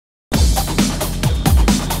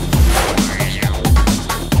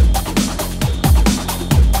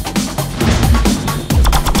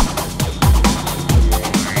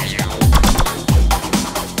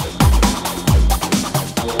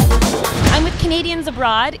Canadians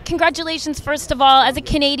abroad, congratulations first of all. As a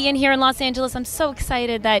Canadian here in Los Angeles, I'm so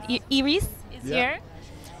excited that Iris is here.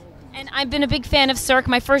 And I've been a big fan of Cirque.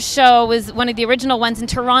 My first show was one of the original ones in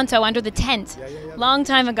Toronto under the tent. Long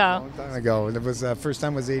time ago. Long time ago. It was first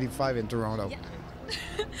time was '85 in Toronto.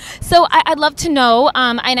 Yeah. So I'd love to know,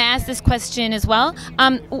 and I asked this question as well,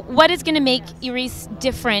 what is going to make Iris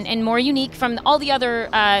different and more unique from all the other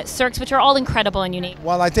Cirques, which are all incredible and unique?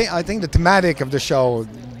 Well, I think the thematic of the show,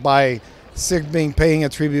 by Cirque paying a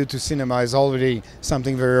tribute to cinema, is already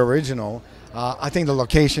something very original. I think the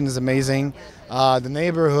location is amazing. The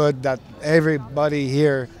neighborhood that everybody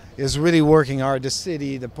here is really working hard. The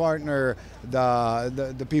city, the partner,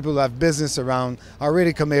 the people who have business around are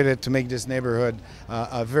really committed to make this neighborhood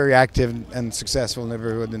a very active and successful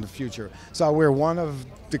neighborhood in the future. So we're one of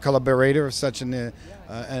the collaborators of such an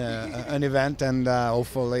event, and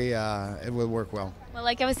hopefully it will work well. Well,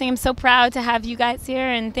 like I was saying, I'm so proud to have you guys here,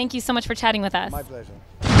 and thank you so much for chatting with us. My pleasure.